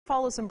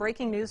follows some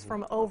breaking news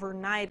from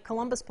overnight.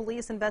 Columbus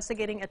police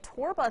investigating a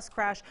tour bus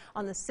crash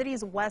on the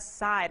city's west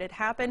side. It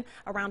happened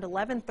around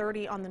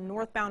 11:30 on the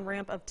northbound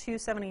ramp of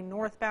 270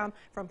 northbound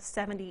from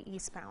 70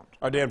 eastbound.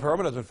 Our Dan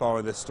Perlman has been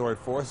following this story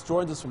for us.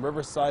 Joins us from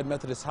Riverside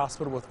Methodist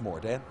Hospital with more.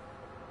 Dan?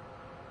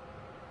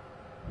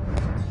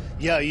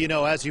 Yeah, you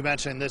know, as you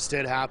mentioned, this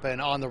did happen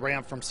on the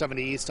ramp from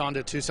 70 East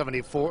onto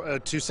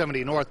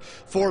 270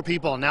 North. 4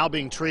 people now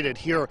being treated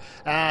here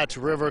at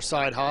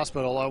Riverside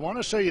Hospital. I want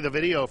to show you the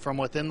video from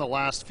within the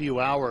last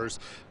few hours.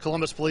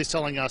 Columbus police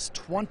telling us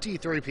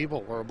 23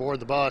 people were aboard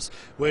the bus,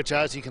 which,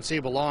 as you can see,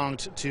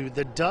 belonged to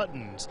the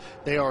Duttons.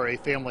 They are a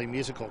family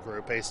musical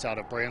group based out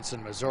of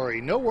Branson,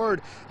 Missouri. No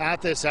word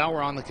at this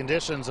hour on the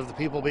conditions of the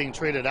people being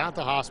treated at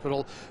the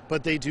hospital,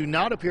 but they do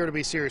not appear to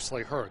be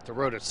seriously hurt. The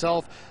road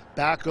itself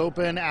back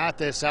open at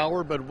this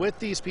hour, but with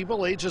these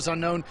people, ages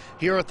unknown,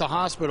 here at the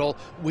hospital,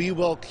 we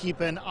will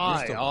keep an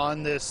eye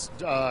on this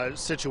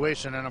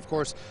situation and, of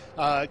course,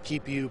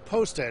 keep you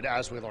posted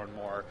as we learn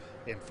more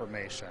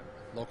information.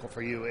 Local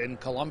for you in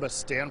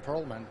Columbus, Dan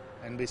Perlman,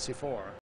 NBC4.